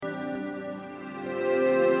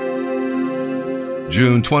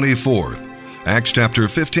June 24th, Acts chapter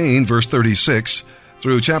 15, verse 36,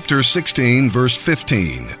 through chapter 16, verse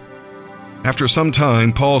 15. After some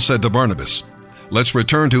time, Paul said to Barnabas, "Let's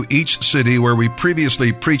return to each city where we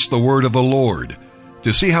previously preached the word of the Lord,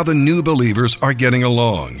 to see how the new believers are getting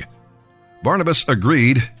along." Barnabas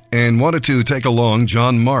agreed and wanted to take along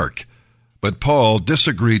John Mark, but Paul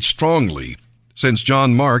disagreed strongly, since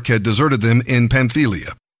John Mark had deserted them in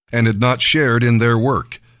Pamphylia and had not shared in their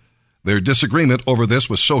work. Their disagreement over this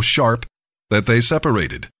was so sharp that they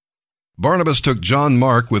separated. Barnabas took John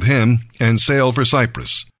Mark with him and sailed for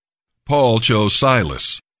Cyprus. Paul chose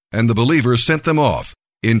Silas, and the believers sent them off,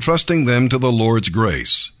 entrusting them to the Lord's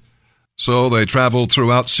grace. So they traveled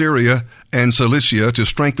throughout Syria and Cilicia to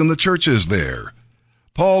strengthen the churches there.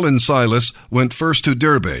 Paul and Silas went first to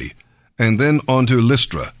Derbe, and then on to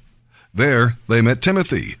Lystra. There they met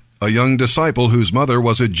Timothy, a young disciple whose mother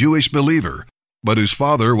was a Jewish believer, but whose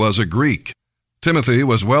father was a Greek. Timothy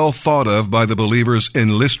was well thought of by the believers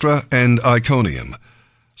in Lystra and Iconium,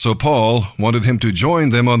 so Paul wanted him to join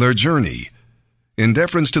them on their journey. In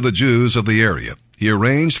deference to the Jews of the area, he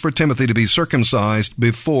arranged for Timothy to be circumcised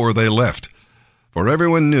before they left, for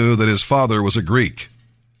everyone knew that his father was a Greek.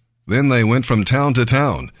 Then they went from town to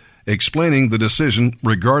town, explaining the decision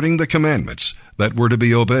regarding the commandments that were to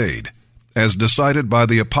be obeyed, as decided by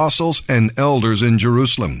the apostles and elders in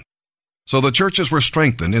Jerusalem. So the churches were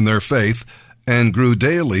strengthened in their faith and grew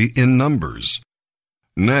daily in numbers.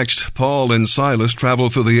 Next, Paul and Silas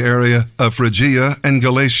traveled through the area of Phrygia and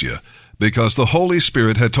Galatia, because the Holy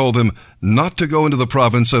Spirit had told them not to go into the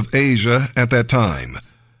province of Asia at that time.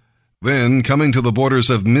 Then, coming to the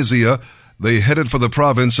borders of Mysia, they headed for the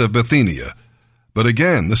province of Bithynia. But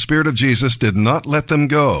again, the Spirit of Jesus did not let them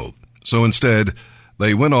go, so instead,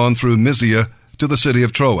 they went on through Mysia to the city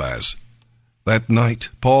of Troas. That night,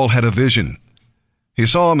 Paul had a vision. He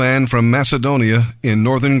saw a man from Macedonia in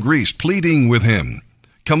northern Greece pleading with him,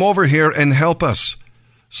 "Come over here and help us."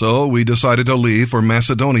 So we decided to leave for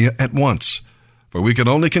Macedonia at once, for we could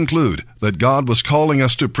only conclude that God was calling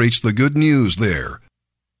us to preach the good news there.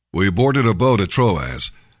 We boarded a boat at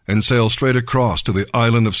Troas and sailed straight across to the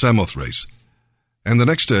island of Samothrace. And the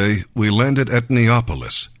next day we landed at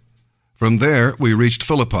Neapolis. From there we reached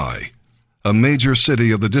Philippi, a major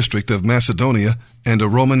city of the district of Macedonia and a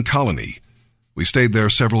Roman colony. We stayed there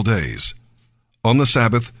several days. On the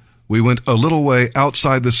Sabbath, we went a little way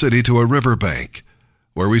outside the city to a river bank,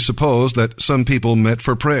 where we supposed that some people met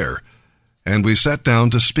for prayer, and we sat down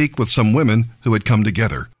to speak with some women who had come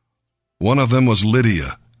together. One of them was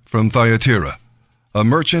Lydia from Thyatira, a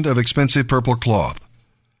merchant of expensive purple cloth.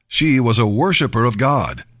 She was a worshiper of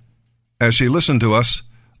God. As she listened to us,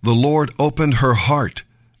 the Lord opened her heart,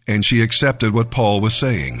 and she accepted what Paul was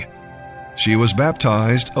saying. She was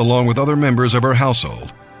baptized along with other members of her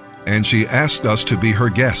household, and she asked us to be her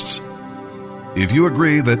guests. "If you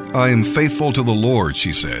agree that I am faithful to the Lord,"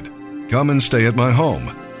 she said, "come and stay at my home."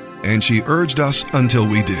 And she urged us until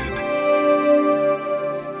we did.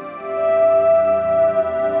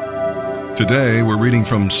 Today we're reading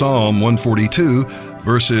from Psalm 142,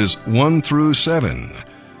 verses 1 through 7.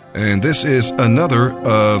 And this is another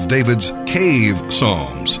of David's cave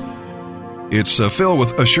psalms. It's filled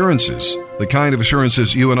with assurances, the kind of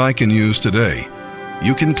assurances you and I can use today.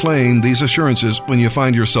 You can claim these assurances when you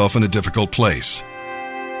find yourself in a difficult place.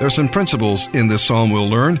 There's some principles in this psalm we'll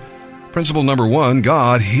learn. Principle number 1,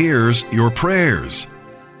 God hears your prayers.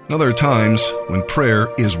 Now, there are times when prayer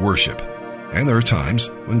is worship, and there are times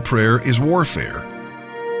when prayer is warfare.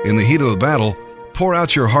 In the heat of the battle, pour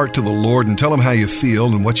out your heart to the Lord and tell Him how you feel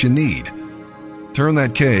and what you need. Turn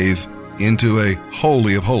that cave into a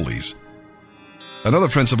holy of holies. Another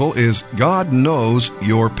principle is God knows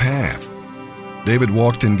your path. David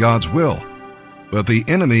walked in God's will, but the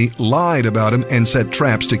enemy lied about him and set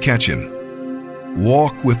traps to catch him.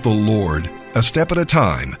 Walk with the Lord a step at a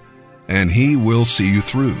time, and He will see you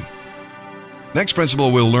through. Next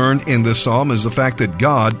principle we'll learn in this psalm is the fact that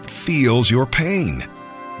God feels your pain.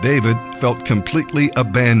 David felt completely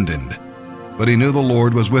abandoned, but he knew the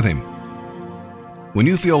Lord was with him. When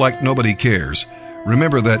you feel like nobody cares,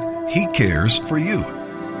 remember that He cares for you.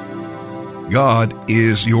 God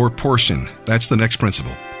is your portion. That's the next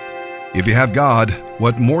principle. If you have God,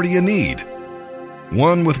 what more do you need?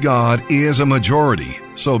 One with God is a majority,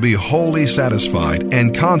 so be wholly satisfied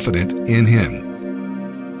and confident in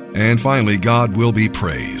Him. And finally, God will be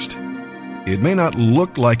praised. It may not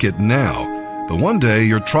look like it now, but one day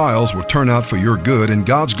your trials will turn out for your good and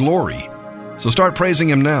God's glory. So start praising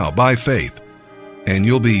Him now by faith, and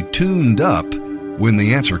you'll be tuned up when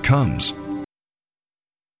the answer comes.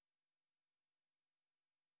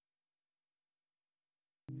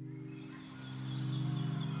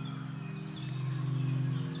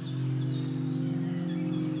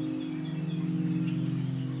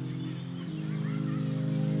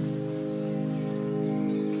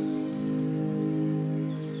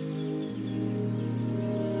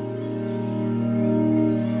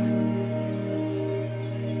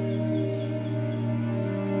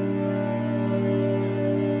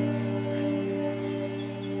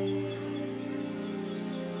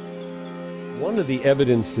 One of the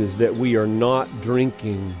evidences that we are not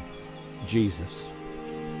drinking Jesus,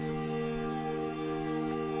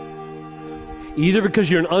 either because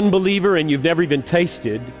you're an unbeliever and you've never even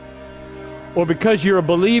tasted, or because you're a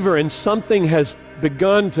believer and something has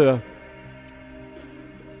begun to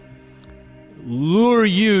lure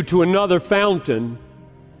you to another fountain,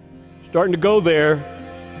 starting to go there,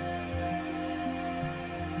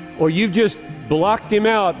 or you've just blocked him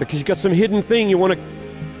out because you've got some hidden thing you want to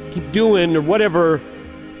keep doing or whatever.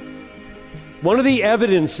 One of the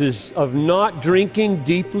evidences of not drinking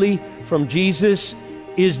deeply from Jesus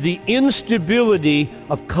is the instability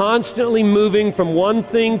of constantly moving from one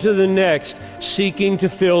thing to the next, seeking to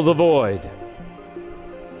fill the void.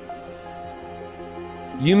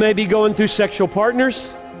 You may be going through sexual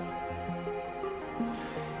partners.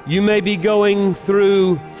 You may be going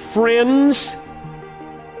through friends.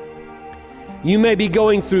 You may be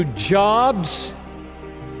going through jobs.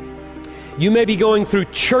 You may be going through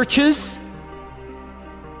churches.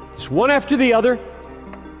 Just one after the other.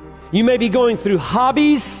 You may be going through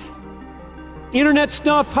hobbies, internet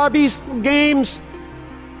stuff, hobbies, games.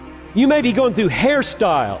 You may be going through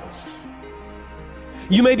hairstyles.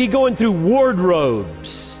 You may be going through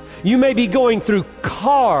wardrobes. You may be going through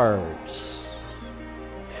cars.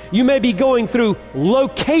 You may be going through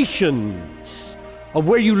locations of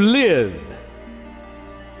where you live.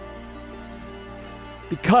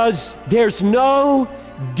 Because there's no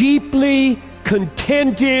deeply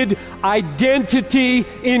contented identity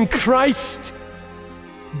in Christ.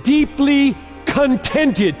 Deeply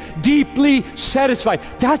contented, deeply satisfied.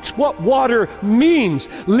 That's what water means.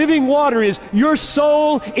 Living water is your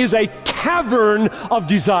soul is a cavern of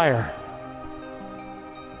desire.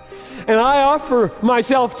 And I offer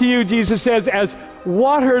myself to you, Jesus says, as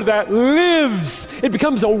water that lives. It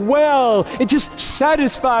becomes a well. It just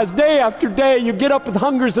satisfies day after day. You get up with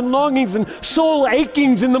hungers and longings and soul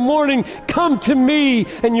achings in the morning. Come to me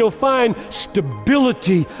and you'll find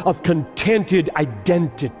stability of contented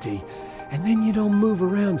identity. And then you don't move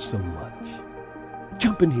around so much.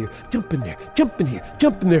 Jump in here, jump in there, jump in here,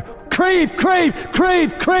 jump in there. Crave, crave,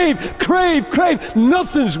 crave, crave, crave, crave.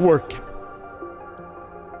 Nothing's working.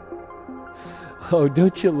 Oh,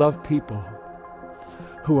 don't you love people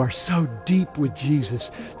who are so deep with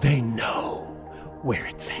Jesus, they know where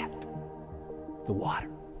it's at, the water.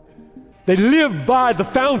 They live by the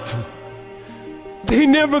fountain. They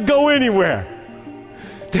never go anywhere.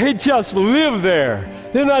 They just live there.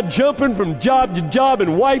 They're not jumping from job to job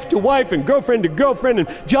and wife to wife and girlfriend to girlfriend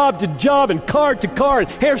and job to job and car to car and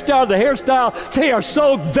hairstyle to hairstyle. They are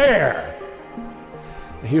so there.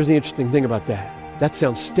 Now, here's the interesting thing about that. That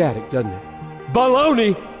sounds static, doesn't it?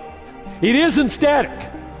 Baloney. It isn't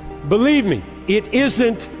static. Believe me, it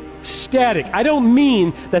isn't static. I don't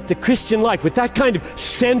mean that the Christian life, with that kind of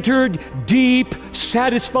centered, deep,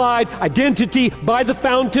 satisfied identity by the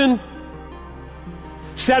fountain,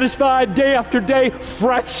 satisfied day after day,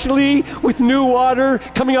 freshly with new water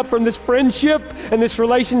coming up from this friendship and this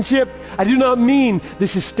relationship. I do not mean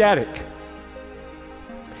this is static.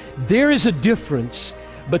 There is a difference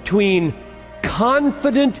between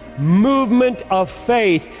confident movement of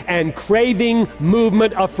faith and craving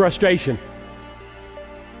movement of frustration.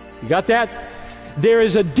 You got that? There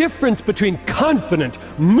is a difference between confident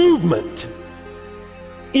movement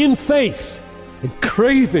in faith and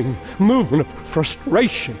craving movement of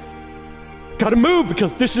frustration. Got to move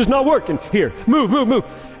because this is not working. Here, move, move, move.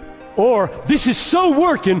 Or this is so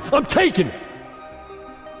working, I'm taking it.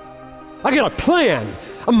 I got a plan.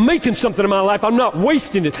 I'm making something in my life. I'm not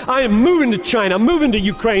wasting it. I am moving to China. I'm moving to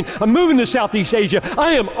Ukraine. I'm moving to Southeast Asia.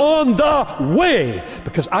 I am on the way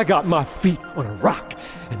because I got my feet on a rock.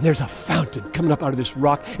 And there's a fountain coming up out of this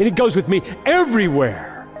rock. And it goes with me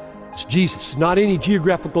everywhere. It's Jesus, not any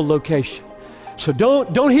geographical location. So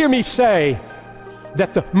don't hear me say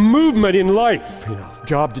that the movement in life,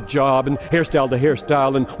 job to job and hairstyle to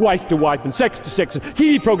hairstyle and wife to wife and sex to sex and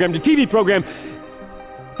TV program to TV program,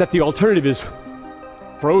 that the alternative is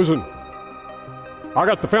frozen. I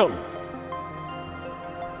got the fountain.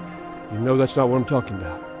 You know that's not what I'm talking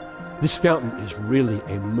about. This fountain is really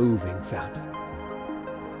a moving fountain.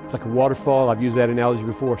 It's like a waterfall. I've used that analogy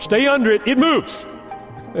before. Stay under it, it moves.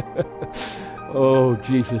 Oh,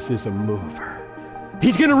 Jesus is a mover.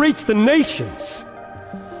 He's going to reach the nations.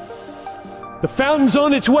 The fountain's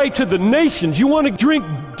on its way to the nations. You want to drink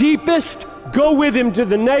deepest? Go with him to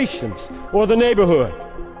the nations or the neighborhood.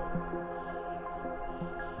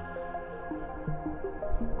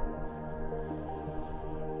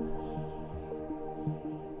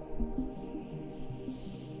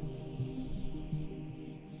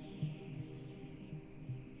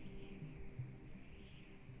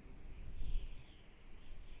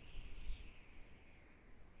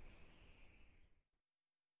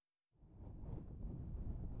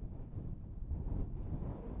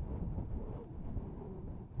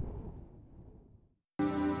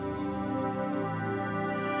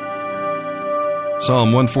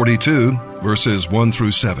 Psalm 142, verses 1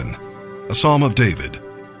 through 7. A psalm of David,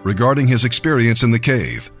 regarding his experience in the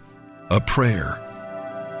cave. A prayer.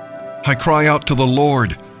 I cry out to the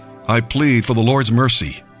Lord. I plead for the Lord's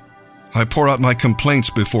mercy. I pour out my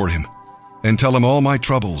complaints before him and tell him all my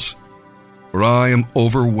troubles. For I am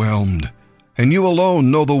overwhelmed, and you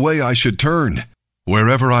alone know the way I should turn.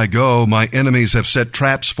 Wherever I go, my enemies have set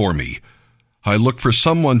traps for me. I look for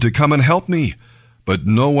someone to come and help me, but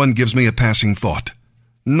no one gives me a passing thought.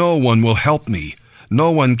 No one will help me.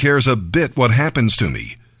 No one cares a bit what happens to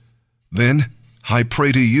me. Then I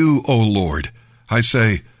pray to you, O Lord. I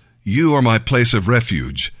say, you are my place of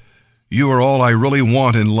refuge. You are all I really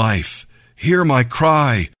want in life. Hear my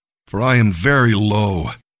cry, for I am very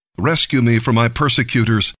low. Rescue me from my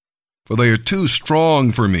persecutors, for they are too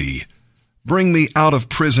strong for me. Bring me out of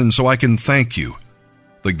prison so I can thank you.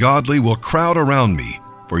 The godly will crowd around me,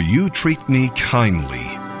 for you treat me kindly.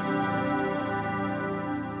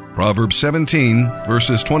 Proverbs 17,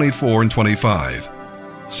 verses 24 and 25.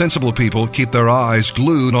 Sensible people keep their eyes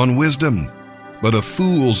glued on wisdom, but a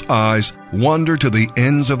fool's eyes wander to the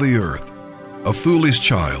ends of the earth. A foolish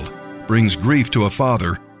child brings grief to a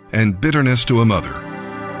father and bitterness to a mother.